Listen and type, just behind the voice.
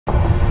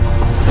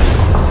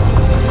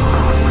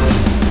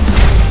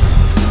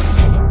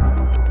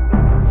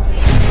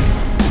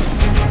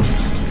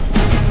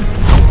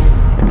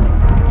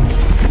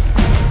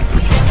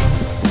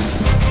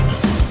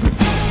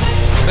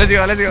Let's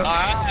go, let's go.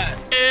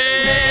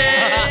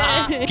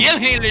 Kill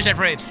him,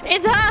 Loserfruit.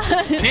 It's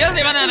hard. Kill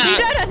the banana. You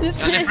don't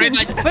understand.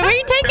 Loserfruit, But where are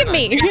you taking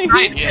me?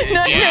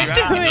 No, Yeah,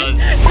 don't do it.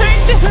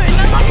 does. Don't do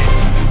it.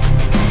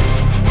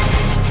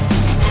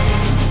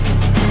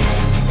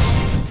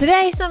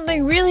 Today,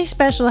 something really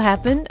special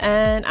happened,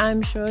 and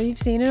I'm sure you've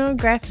seen it on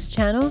Grefg's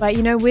channel. But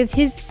you know, with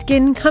his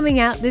skin coming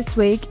out this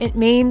week, it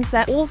means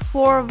that all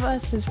four of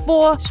us, there's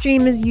 4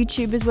 streamers,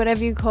 YouTubers,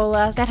 whatever you call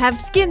us, that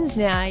have skins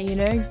now. You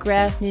know,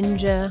 Gref,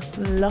 Ninja,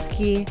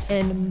 Lucky,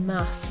 and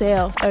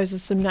Marcel. Those are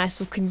some nice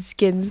looking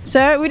skins.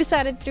 So we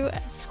decided to do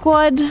a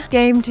squad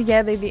game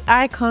together, the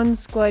Icon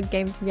squad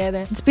game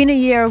together. It's been a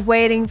year of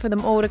waiting for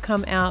them all to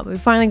come out. We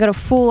finally got a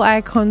full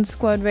Icon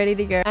squad ready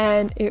to go,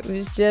 and it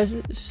was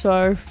just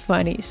so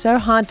funny. So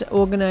hard to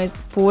organize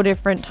 4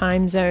 different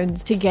time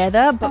zones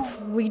together, but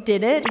we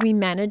did it. We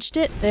managed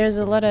it. There's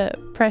a lot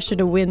of pressure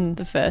to win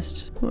the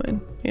first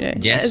one, you know,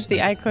 as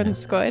the Icon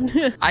squad.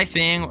 I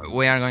think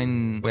we are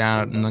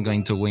not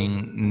going to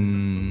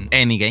win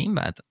any game,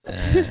 but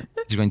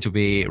it's going to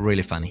be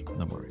really funny.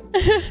 Don't worry.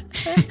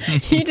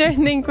 You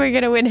don't think we're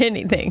gonna win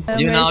anything?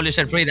 You know,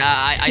 Loserfruit,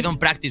 I don't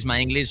practice my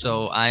English,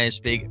 so I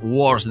speak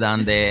worse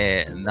than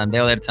the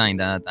other time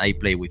that I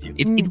play with you.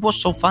 It was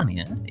so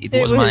funny. It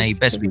was my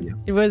best video.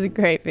 It was a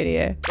great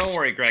video. Don't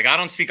worry, Greg. I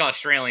don't speak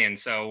Australian,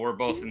 so we're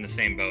both in the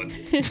same boat.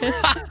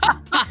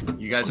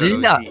 You guys are This is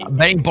a OC.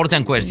 very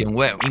important question.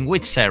 In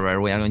which server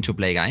we are going to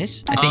play,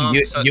 guys? I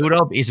think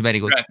Europe is very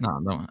good. Greg.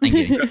 No, I'm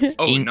kidding.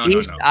 Oh, In no.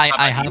 East, How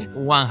I about have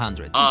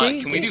 100.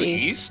 Can we do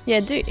East? Yeah,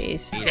 do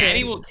East.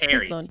 Daddy will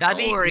carry.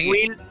 Daddy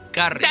will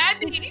carry.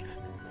 Daddy!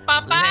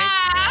 Papa!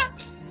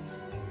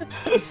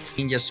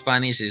 Ninja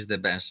Spanish is the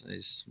best.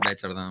 It's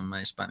better than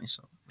my Spanish.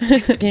 So.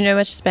 Do you know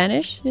much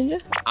Spanish,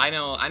 Ninja? I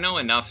know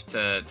enough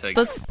to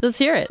Let's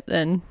hear it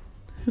then.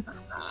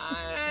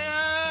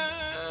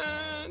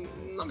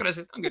 No,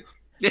 gracias. I'm good.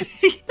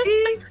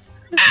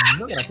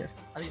 No, gracias.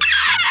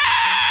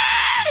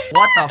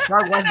 What the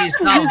fuck was this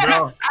sound,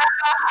 bro?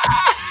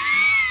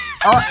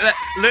 Oh,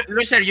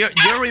 Loser, you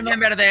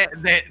remember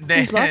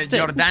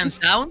your dance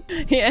sound?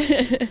 Yeah.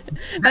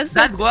 That was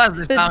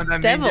the sound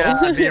that devil.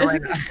 Ninja did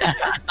right now.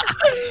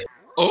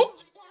 Oh.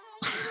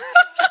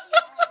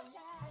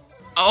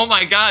 Oh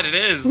my god, it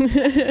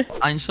is.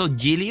 I'm so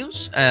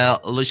jealous,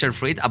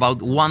 Loserfruit,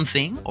 about one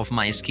thing of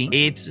my skin.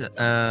 It's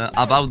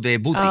about the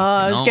booty. Oh,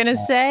 I was gonna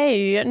say,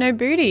 you got no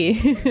booty.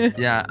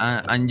 Yeah,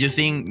 and you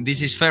think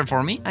this is fair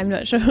for me? I'm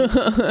not sure.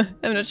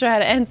 I'm not sure how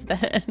to answer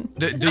that.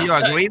 Do you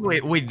agree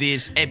with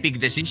this epic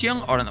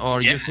decision,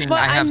 or you think Well,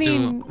 I have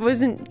to?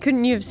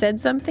 Couldn't you have said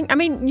something? I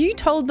mean, you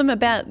told them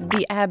about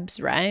the abs,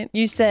 right?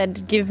 You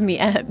said, "Give me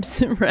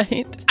abs,"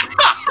 right?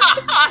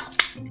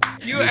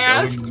 You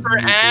asked for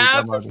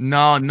abs?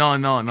 No.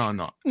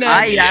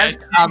 I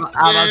asked about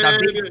a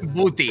big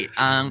booty,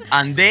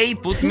 and they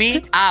put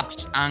me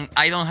abs, and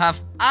I don't have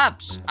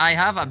abs. I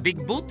have a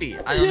big booty.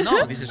 I don't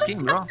know. This is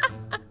skin, bro.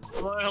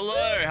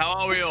 Hello, how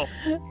are we all?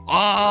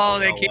 Oh,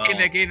 the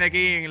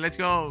king. Let's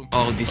go.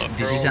 Oh, this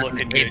is an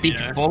epic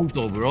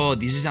photo, bro.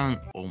 This is an.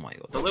 Oh my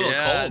god. It's a little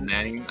cold,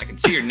 man. I can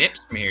see your nips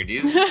from here,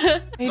 dude.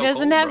 He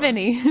doesn't have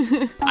any.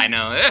 I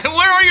know.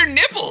 Where are your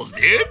nipples,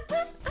 dude?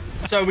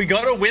 So we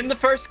gotta win the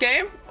first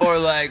game, or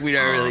like we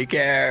don't really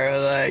care,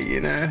 like,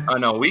 you know? Oh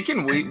no, we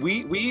can.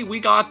 We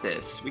got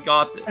this. We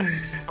got this.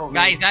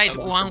 Guys,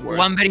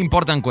 one very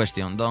important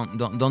question.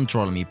 Don't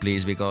troll me,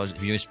 please, because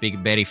if you speak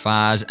very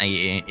fast,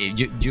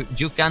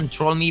 you can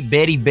troll me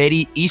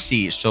very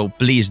easy. So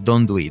please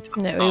don't do it.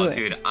 No, we Oh, won't.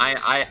 dude,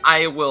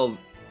 I will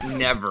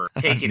never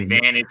take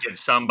advantage of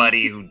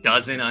somebody who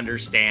doesn't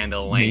understand a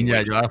language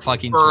Ninja, you are a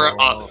fucking for a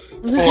troll.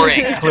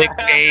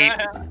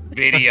 clickbait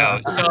video.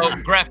 So,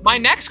 Gref, my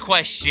next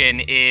question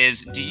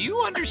is, do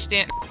you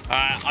understand?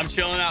 I'm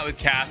chilling out with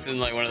Kath in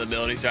like one of the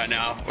buildings right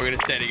now. We're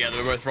gonna stay together.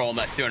 We're both rolling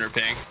that 200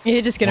 ping.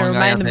 You're just gonna One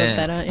guy remind them up of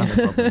that, there.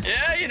 aren't you?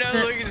 Yeah, you know,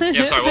 look at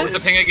Yeah, sorry, what was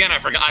the ping again? I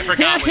forgot what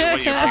you were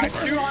pinging.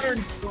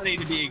 220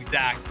 to be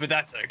exact, but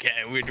that's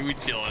okay. We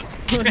chilling.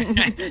 All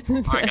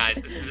right, guys,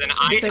 this is an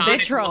So they're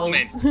iconic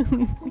trolls.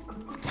 moment.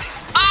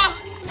 Ah!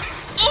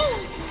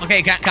 Oh!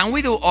 Okay, can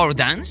we do our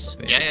dance?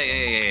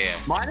 Yeah.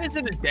 Mine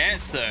isn't a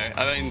dance though.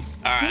 I mean,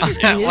 all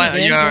right. Well,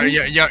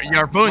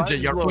 your punch,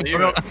 Mine's your a punch.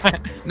 little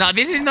No,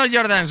 this is not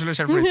your dance,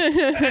 Loserfruit.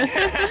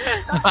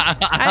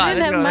 I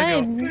didn't have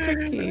mine.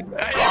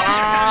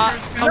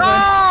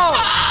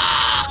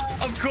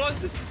 No! Of course,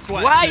 this is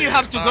sweat. Why you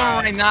have to go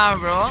right now,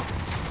 bro?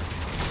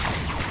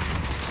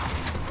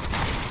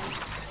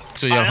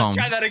 To your home.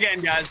 Let's try that again,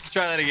 guys. Let's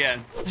try that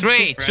again.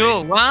 3,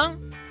 2,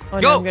 1. Oh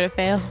Go. no, I'm gonna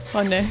fail.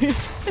 Oh no. I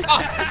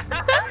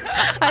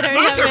don't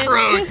have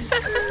Loserfruit! it.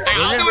 Hey,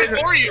 I'll do it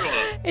for you.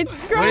 It's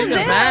scrolled the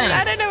down. band?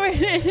 I don't know where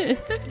it is.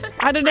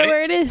 I don't know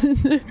where it is.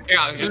 Here,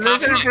 I'll just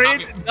copy it.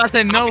 Loserfruit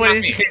doesn't know what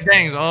is his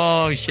things.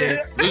 Oh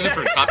shit.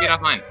 Loserfruit, copy it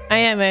off mine. I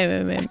am. Yeah,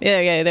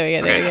 okay, there we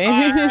go. All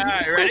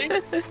right, ready?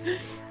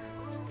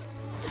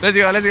 Let's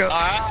go. All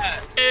right.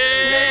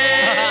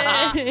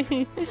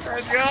 Yay.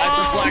 That's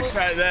a flex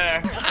right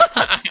there.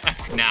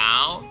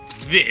 Now,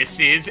 This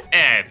is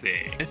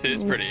epic. This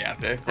is pretty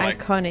epic. Like,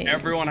 Iconic.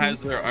 everyone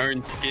has their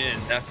own skin.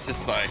 That's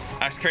just like,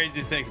 that's crazy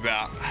to think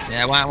about.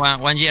 Yeah,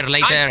 one year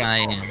later,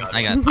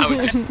 I got. I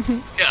was just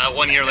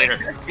 1 year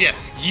later. Yeah,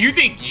 you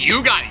think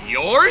you got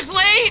yours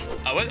late?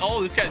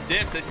 Oh, this guy's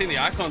dipped. They seen the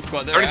icon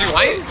squad there. Or did you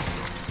wait?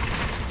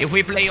 If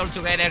we play all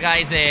together,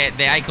 guys,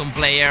 the icon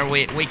player,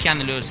 we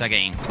can lose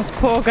again. This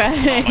poor guy.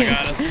 Oh my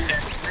god.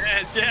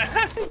 Yes,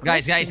 yeah.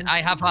 Guys,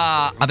 I have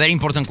a very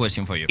important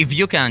question for you. If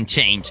you can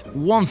change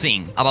one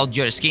thing about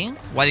your skin,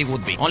 what it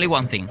would be? Only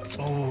one thing.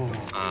 Oh.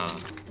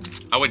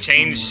 I would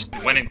change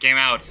when it came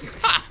out.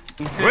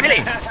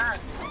 Really?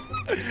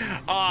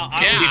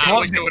 I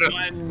wish it would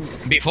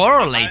have Before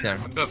or later?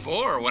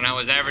 before when I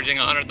was averaging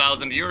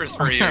 100,000 viewers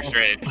for a year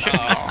straight.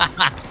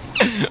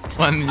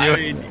 when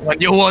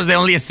you was the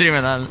only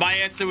streamer. My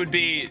answer would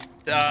be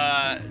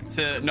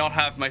to not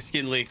have my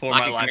skin leak for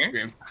my live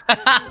stream.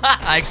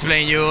 I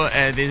explain you.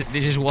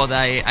 This is what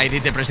I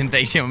did the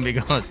presentation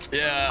because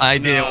I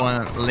didn't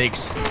want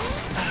leaks.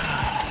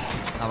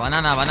 A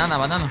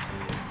banana.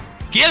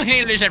 Kill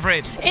him,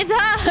 Loserfruit. It's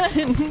hard.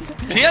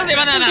 Kill the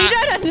banana. You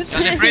don't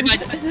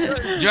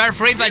understand. You are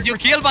afraid, but you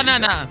kill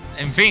banana.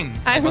 En fin.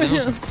 I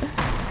will.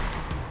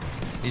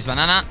 This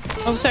banana.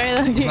 Oh, sorry,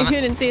 you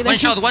couldn't see that. One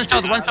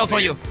shot for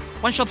you.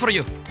 One shot for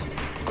you.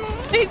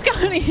 He's got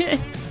it.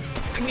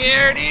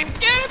 Get him.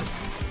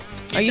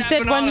 Oh, you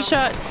said one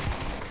shot.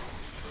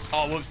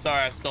 Oh, whoops,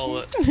 sorry, I stole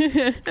it.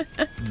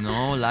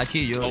 No, Lucky,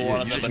 you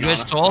banana.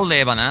 stole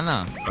the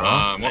banana.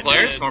 More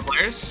players? More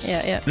players?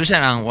 Yeah.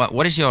 Lucian,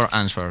 what is your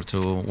answer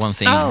to one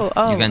thing Oh,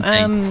 you can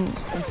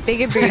take?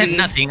 bigger booty.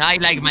 Nothing. I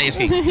like my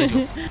skin. Let's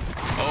go.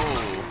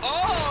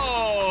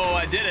 Oh,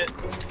 I did it.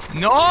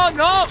 No.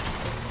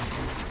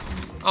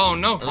 Oh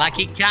no.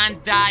 Lucky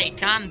can't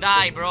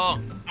die, bro.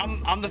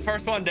 I'm the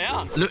first one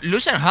down.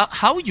 Lucian,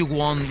 how you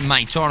won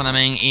my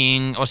tournament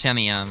in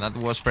Oceania? That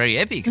was pretty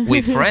epic.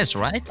 With Fresh,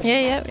 right?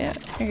 Yeah.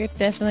 I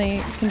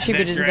definitely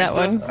contributed to that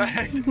one.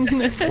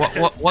 What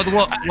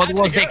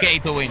was the key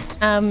to win?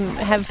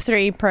 Have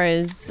 3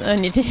 pros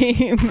on your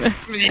team.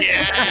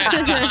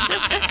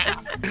 Yeah.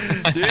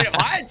 Dude,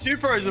 I had 2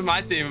 pros on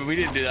my team, but we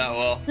didn't do that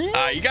well.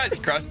 You guys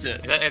crushed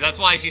it. That's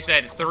why she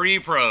said 3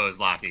 pros,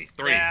 Lachie.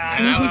 3. Yeah,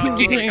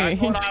 I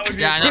thought I would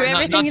be Do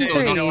everything in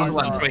threes.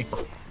 Not 3.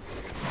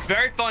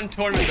 Very fun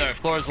tournament though.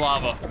 Floor is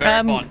lava.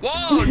 Very fun. Whoa!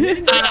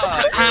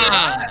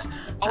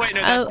 Oh wait,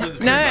 no, that's Loserfruit,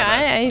 no,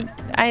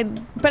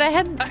 but I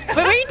had. But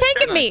where are you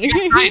taking me?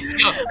 Where are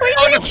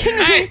you taking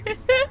me?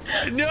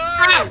 No!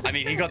 I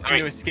mean, he got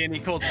through his skin. He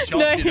calls the shots,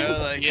 No. you know,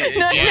 like.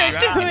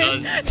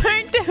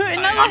 Don't do it.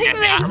 Not like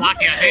this.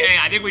 Lachie,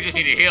 I think we just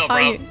need to heal,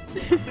 bro.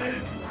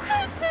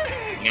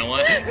 You know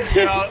what?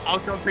 Yeah, I'll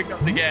go pick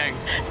up the gang.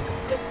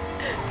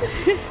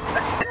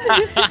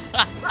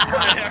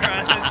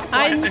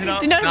 I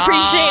do not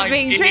appreciate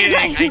being treated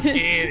like I get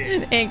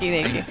it. Thank you.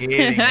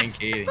 I'm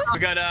kidding. We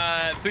got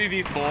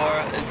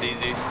 3v4. It's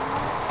easy.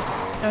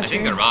 I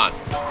think they're bot.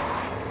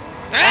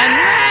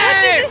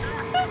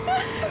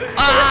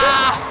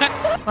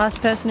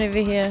 Last person over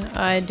here.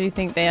 I do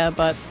think they are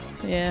bots.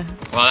 Yeah.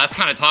 Well, that's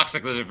kind of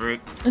toxic, Loserfruit.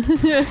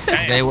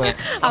 They were.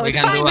 Oh, it's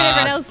fine when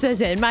everyone else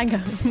says it. My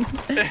God.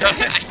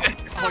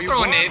 Oh, you're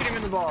throwing nades. him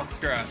in the box,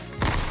 Scrap.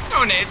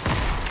 Throw nades.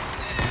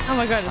 Oh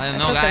my God. I don't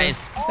know, guys.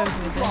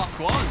 Box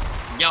one.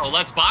 Yo,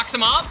 let's box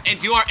him up and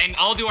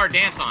I'll do our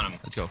dance on him.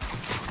 Let's go.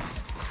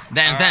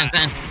 Dance.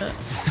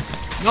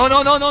 No.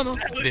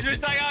 You're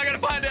saying, I gotta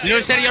find it.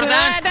 Loser your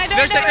dance. Don't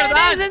Loser your do it.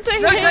 dance. It's okay.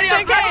 Loser your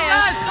okay.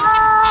 dance.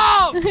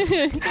 Oh!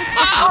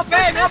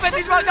 Open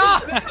this one. No.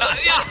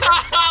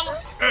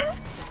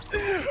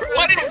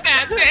 What is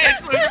that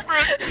dance,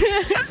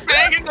 Loserfruit? Just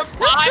banging the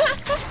pot.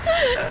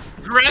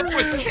 Gref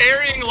was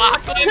carrying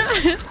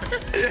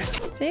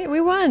Lachlan. See,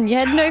 we won. You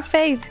had no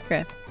faith,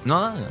 Gref.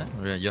 No,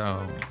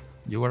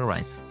 you were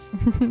right.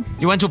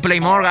 You want to play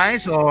more,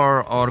 guys,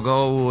 or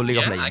go League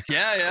of Legends?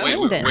 Yeah. Wait,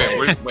 was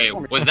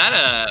that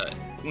a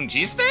un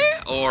chiste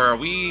or are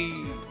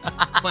we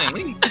playing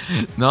League?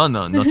 No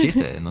chiste,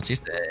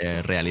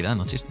 realidad,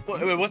 no chiste.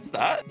 Wait, what's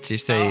that?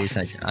 Chiste is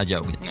a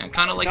joke. Yeah,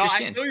 kind of like No, your I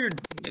skin. feel you're.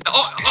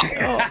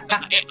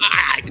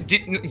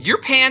 Your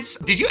pants,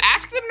 did you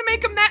ask them to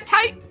make them that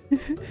tight?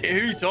 Who are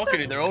you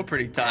talking to? They're all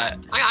pretty tight.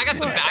 I got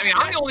some, I mean,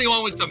 I'm the only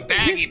one with some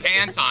baggy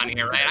pants on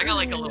here, right? I got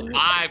like a little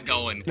vibe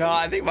going. No,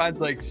 I think mine's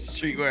like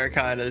streetwear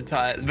kind of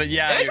tight. But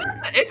yeah.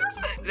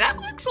 That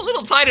looks a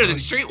little tighter than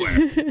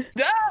streetwear.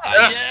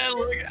 Yeah,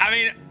 look, I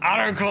mean, I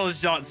don't call the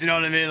shots, you know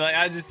what I mean? Like,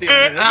 I just see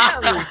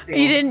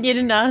You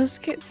didn't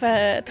ask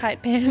for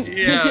tight pants.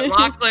 Yeah,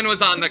 Lachlan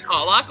was on the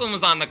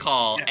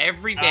call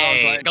every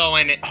day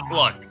going,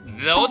 look,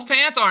 those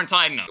pants aren't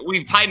tight enough.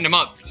 We've tightened them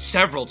up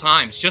several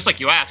times, just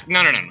like you asked.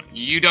 No.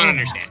 You don't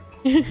understand.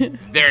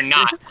 They're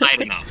not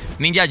tight enough.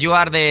 Ninja, you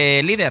are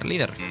the leader.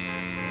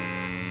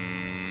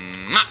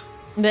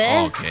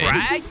 There. Okay.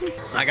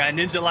 Grefg? Like, a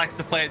ninja likes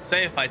to play it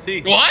safe, I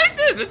see. What?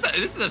 This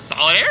is a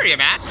solid area,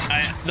 man.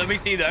 Let me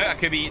see, though. I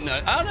could be eating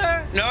those.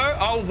 Oh, no.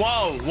 Oh,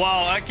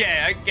 whoa.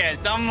 Okay.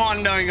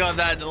 Someone don't got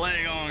that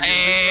leg on.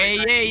 Hey.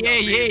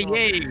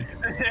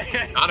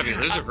 Gotta be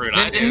Loserfruit.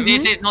 I do.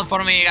 This is not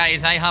for me,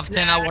 guys. I have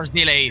 10 hours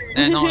delay.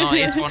 No,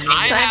 it's for me.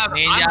 I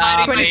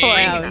have 24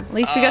 hours. At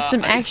least we got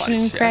some action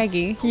in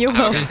Craggy. You're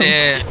welcome.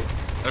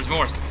 There's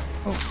more.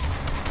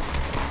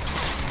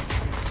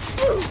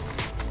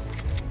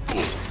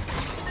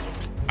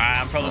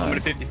 I'm probably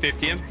going to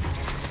 50-50 him.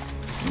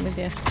 I'm with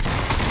you.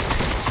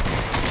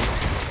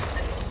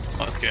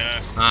 Let's go.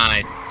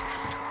 Alright.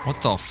 What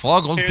the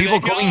fuck? All Here people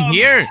they going come.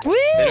 here.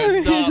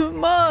 Woo!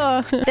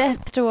 More.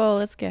 Death to all.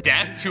 Let's go.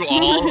 Death to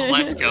all.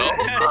 Let's go.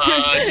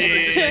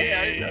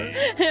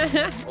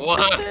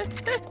 What?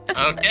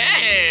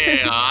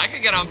 Okay. I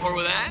can get on board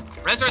with that.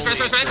 Rest. I'm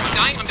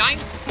dying.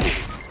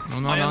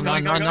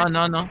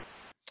 No.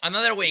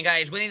 Another win,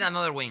 guys. We need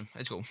another win.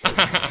 Let's go. We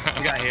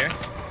got here.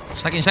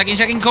 Shaking.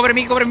 Cover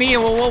me.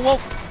 Whoa.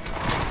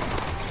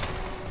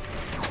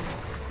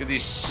 Dude,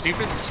 these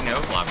stupid snow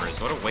floppers.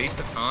 What a waste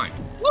of time.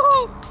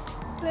 Woohoo!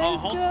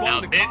 Whole Let's go.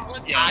 Now,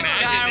 squad.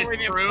 imagine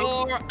this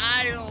crew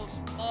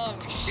idols. Oh,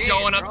 shit,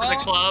 showing up to the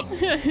club.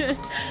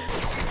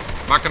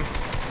 Mark him.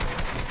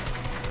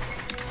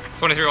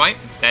 23 white.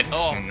 Dead.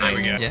 Oh, there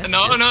we go. Yes,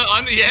 No,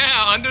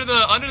 under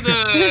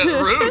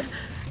the roof.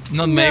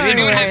 Not maybe.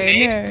 Anyone have No.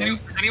 nades?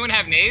 Anyone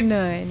have nades?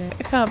 No,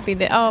 it can't be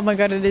there. Oh my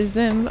god, it is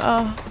them.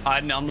 Oh,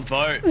 Hiding on the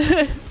boat.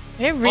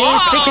 they're really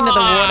sticking to the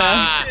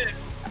water.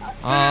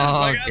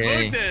 Oh,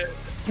 okay.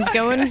 He's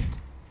going.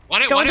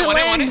 Want it.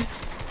 land.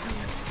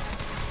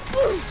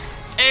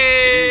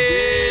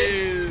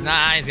 Hey.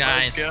 Nice,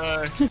 guys.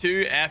 Let's go.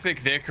 2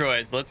 epic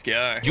Vicroids. Let's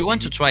go. Do you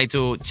want to try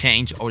to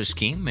change our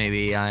skin?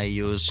 Maybe I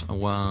use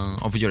one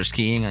of your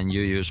skin and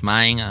you use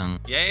mine. And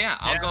Yeah.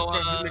 I'll go.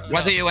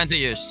 what do you want to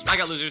use? I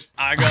got losers.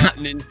 I got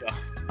Ninja.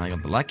 I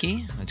got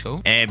Lucky. Let's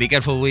go. Be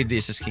careful with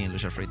this skin,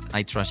 Loserfruit.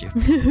 I trust you.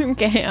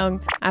 Okay,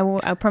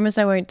 I promise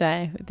I won't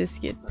die with this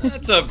skid.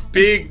 That's a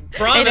big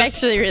promise. It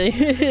actually really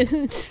is.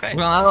 Hemos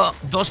ganado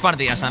 2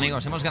 partidas,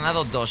 amigos. Hemos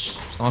ganado 2.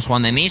 Estamos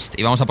jugando en East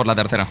y vamos a por la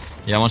tercera.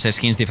 Llevamos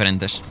skins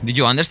diferentes. Did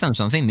you understand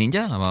something,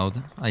 Ninja, about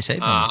I said?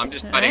 I'm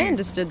just I fighting.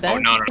 understood that. Oh,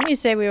 no. Didn't you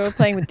say we were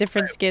playing with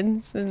different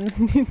skins? Yeah,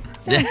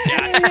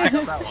 I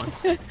got that one.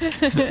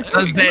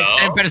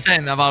 That's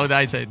 10% about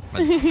I said.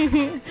 But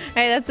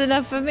Hey, that's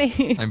enough for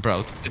me. I'm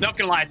proud. Not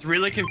gonna lie, it's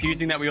really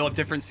confusing that we all have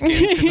different skins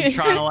because I'm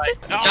trying to like.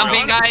 Jump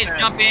in, guys.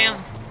 Jump in.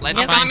 Let's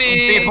Yep, find I'm some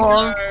in.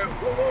 people.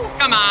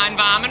 Come on,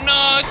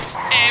 vamonos.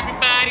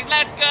 Everybody,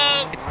 let's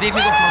go. It's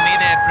difficult for me,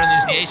 the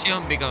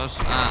pronunciation, because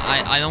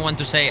I don't want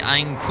to say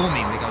I'm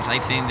coming, because I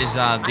think this is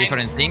a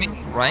different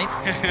thing, right?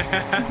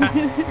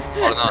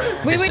 Or not?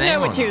 We The would same know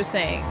or what you not? were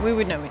saying. We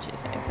would know what you were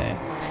saying, so.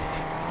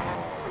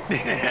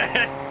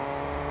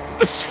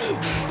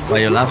 Why are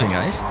you laughing,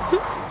 guys?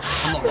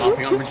 I'm not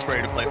laughing. I'm just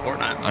ready to play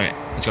Fortnite. Okay,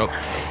 let's go.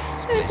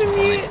 Let's play I had to some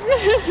mute.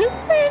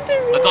 Fortnite. I had to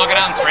mute. Let's all get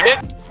out and spray it.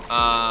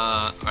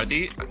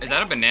 Is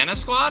that a banana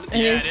squad?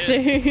 It is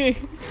it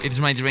too. It's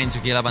my dream to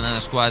kill a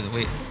banana squad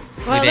with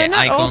Well, the they're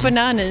not all icon.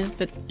 bananas,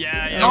 but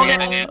Yeah. No, Yeah.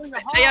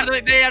 they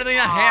are doing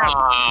a hair.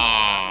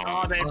 Oh,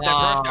 Oh. they're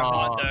hard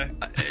though.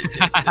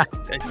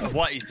 It's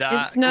what is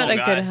that? it's not Come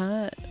a on, good guys.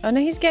 heart. Oh no,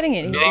 he's getting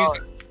it. He's-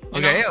 These-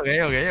 Okay.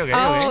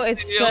 Oh,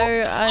 it's so.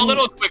 a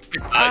little quick.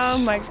 Oh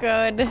my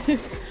god.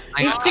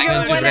 He's to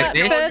go one out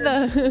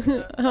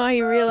further. Oh,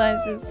 he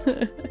realizes.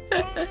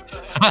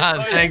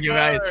 Thank you,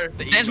 guys.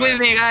 Dance with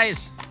me,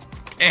 guys.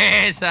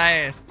 Esa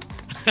es.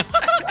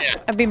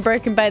 I've been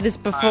broken by this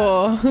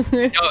before.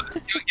 Yo,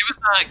 give us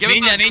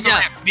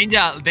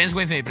Ninja, dance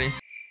with me, please.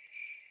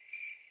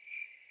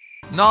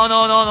 No.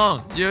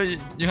 You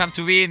have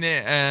to be in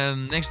the,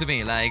 next to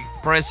me, like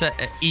press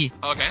E.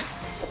 Okay.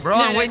 Bro,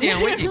 I'm waiting.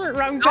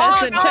 Wrong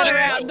person. Turn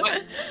around.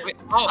 Wait,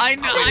 oh, I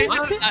know the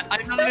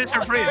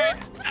Loserfruit.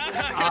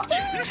 what?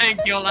 Thank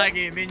you,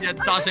 Lucky. Ninja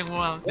doesn't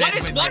want. What do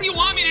you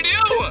want me to do?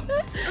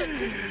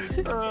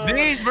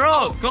 This,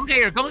 bro. Come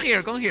here.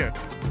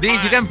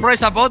 This, you can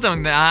press a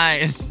button.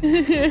 Nice.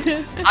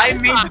 I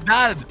mean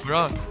that,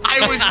 bro. I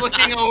was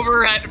looking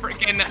over at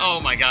freaking. Oh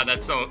my god,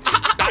 that's so.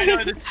 I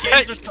know the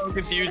skins are so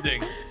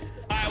confusing.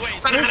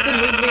 Wait. Listen,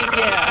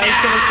 yeah, I was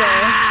gonna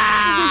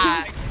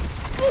say.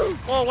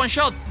 Oh, one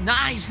shot.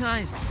 Nice.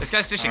 This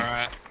guy's fishing. All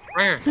right.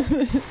 Where?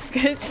 This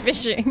guy's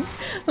fishing.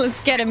 Let's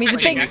get him. He's a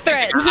big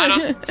threat. I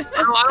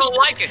don't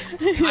like it.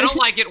 I don't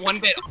like it one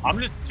bit. I'm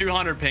just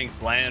 200 ping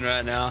slaying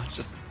right now.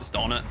 Just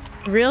on it.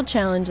 Real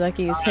challenge,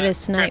 Lucky, is hit a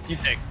snipe. Gref, you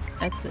take.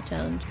 That's the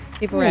challenge.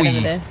 People right over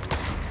there.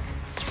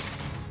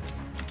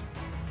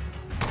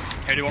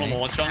 Hey, do you want to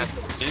launch on?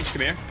 Ninja,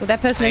 come here. Well,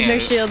 that person has no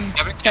shield.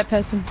 Yeah. That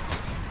person.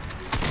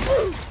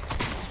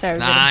 Sorry, we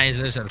got him. Nice,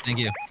 Loser. Thank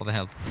you for the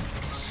help.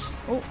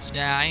 Oh,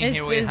 Yeah, I'm this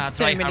here with is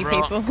so many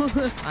bro. people.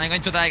 I'm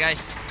going to die,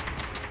 guys.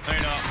 No,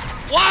 you're not.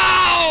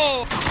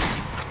 Wow!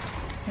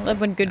 I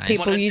love when good Nice.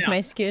 people use my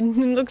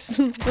skin. looks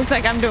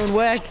like I'm doing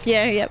work.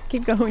 Yeah, yep.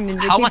 Keep going, Ninja.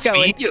 How Keep much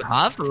going. speed you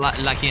have,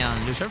 Lucky and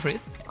Loserfruit?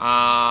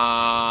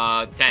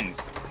 10.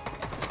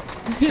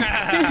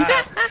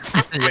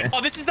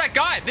 Oh, this is that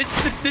guy. This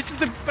is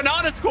the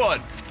banana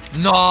squad.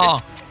 No.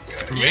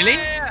 Really?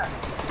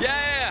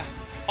 Yeah.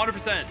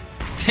 100%.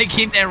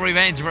 Taking their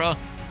revenge, bro.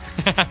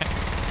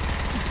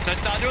 Should I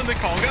start doing the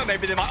conga?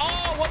 Maybe they might.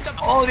 Oh, what the?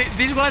 Oh,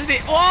 this was the.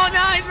 Oh,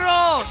 nice,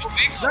 bro.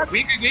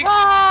 Weak.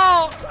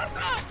 Oh,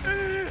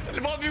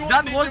 1v1,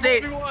 that was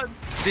the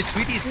 1v1.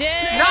 sweetest.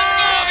 Yay! No,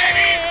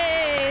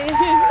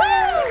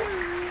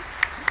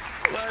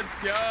 Let's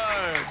go.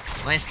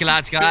 nice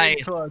clutch,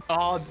 guys.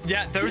 Oh,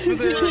 yeah, those were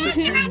the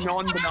two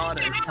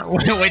non-bananas.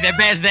 With the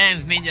best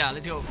dance, Ninja.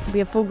 Let's go. Be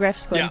a full Gref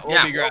squad. Yeah,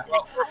 we'll be great. We're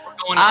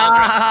going all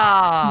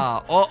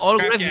Gref. All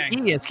Gref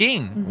Gref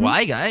king.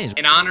 Why, guys?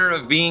 In honor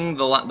of being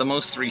the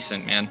most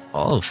recent, man.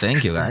 Oh,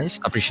 thank you, guys.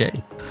 Appreciate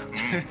it.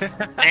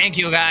 Thank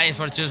you, guys,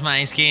 for choosing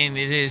my skin.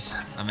 This is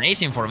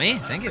amazing for me.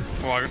 Thank you.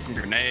 Oh, I got some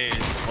grenades.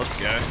 Let's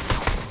go.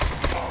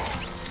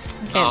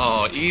 Okay.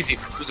 Oh, easy.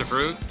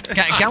 Loserfruit.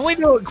 Can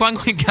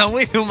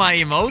we do my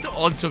emote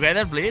all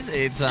together, please?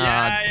 It's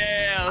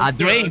Yeah. a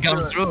dream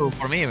come true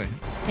for me.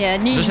 Yeah,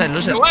 new. Listen.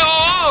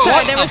 Whoa!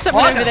 Sorry, there was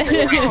someone over there.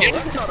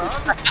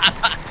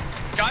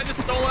 Guy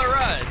just stole our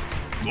ride.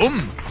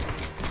 Boom.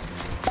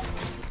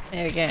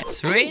 There we go.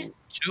 3,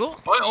 2.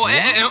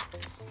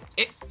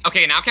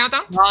 Okay, now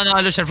countdown. No,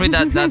 Loserfruit,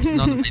 that's not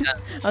that.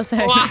 Oh,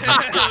 sorry. Wow.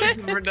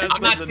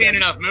 I'm not seeing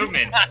enough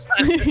movement.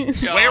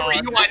 Where were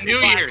you on New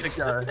Year's?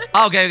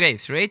 Okay.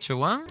 3, 2,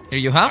 1. Here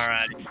you have.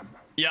 Alright.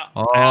 Yeah.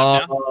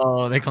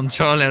 Oh, the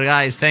controller,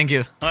 guys. Thank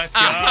you. Let's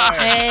go.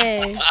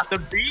 Hey. The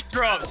beat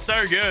drop's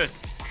so good.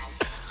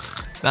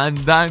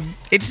 Done.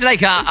 It's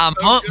like a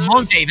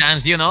monkey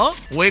dance, you know?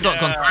 We got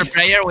controller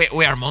player.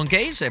 We are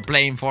monkeys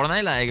playing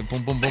Fortnite, like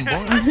boom, boom, boom,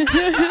 boom.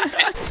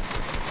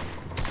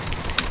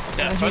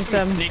 Yeah, he's,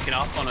 sneaking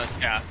up on us,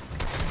 Cat.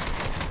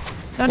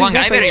 Not One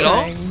guy very low.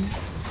 trying.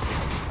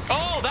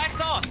 Oh, that's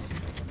us.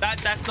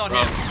 That's not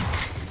him.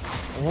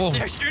 Oh.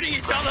 They're shooting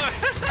each other.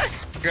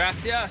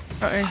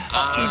 Gracias.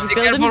 Uh-oh. Be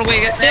careful,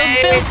 we get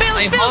Build.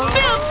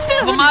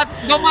 Go mad.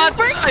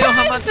 Works I don't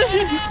have fast.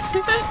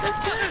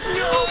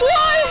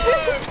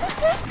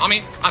 I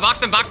mean, I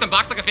boxed him like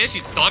a fish.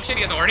 He's dog shit.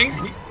 He has warnings.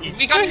 He's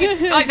becoming.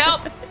 Guys,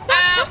 help!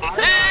 Help!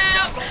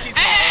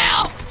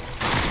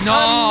 No.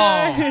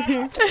 Oh,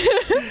 no.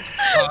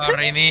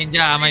 Sorry,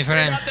 Ninja, my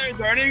friend. Got those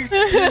earnings.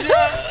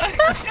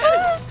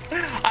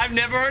 I've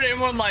never heard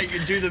anyone like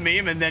do the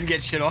meme and then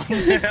get shit on.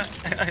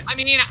 I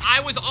mean, I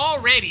was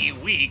already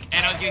weak,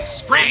 and I was getting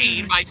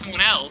sprayed by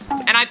someone else,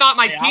 and I thought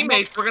my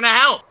teammates were gonna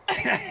help.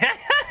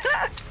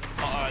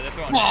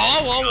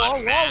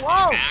 Whoa.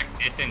 Back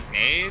distance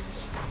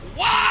nades.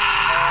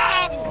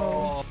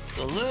 Wow.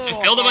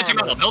 Just build a bunch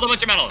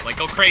of metal. Like,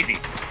 go crazy.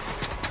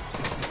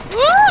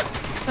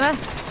 Ah.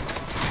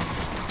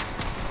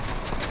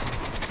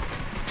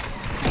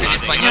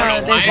 Just like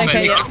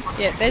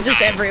Yeah, they're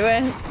just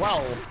everywhere.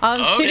 Well,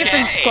 There's two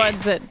different okay.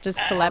 squads that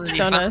just collapsed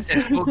on us.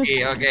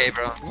 Spooky. Okay,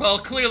 bro. Well,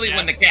 clearly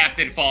when the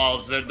captain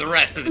falls, the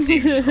rest of the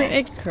team is wrong.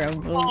 It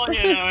crumbles. oh,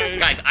 you know.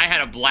 Guys, I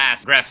had a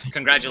blast. Gref,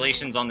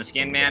 congratulations on the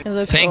skin, man. It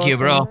looks Thank you,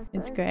 bro. awesome.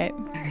 It's great.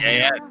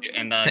 Yeah.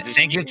 And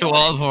Thank you to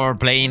all for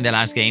playing the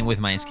last game with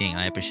my skin.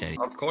 I appreciate it.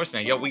 Of course,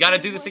 man. Yo, we gotta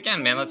do this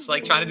again, man. Let's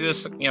like try to do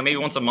this, maybe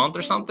once a month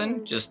or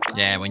something. Just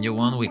Yeah, when you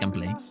want, we can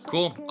play.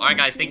 cool. All right,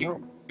 guys. Thank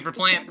you for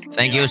playing.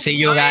 Thank you. See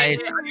you guys.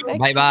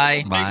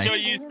 Bye. Make sure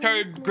you use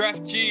code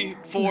GrefG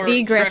for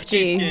The Grefg.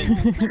 skin.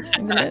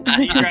 Isn't it?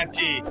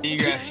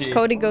 The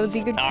Cody, go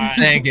the good. Alright.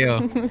 Thank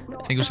you.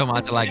 Thank you so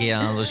much, Lucky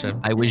and Lucia.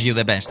 I wish you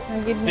the best.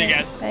 Have a good See you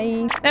night.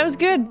 guys. Bye. That was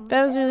good.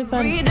 That was really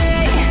fun. Every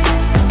day.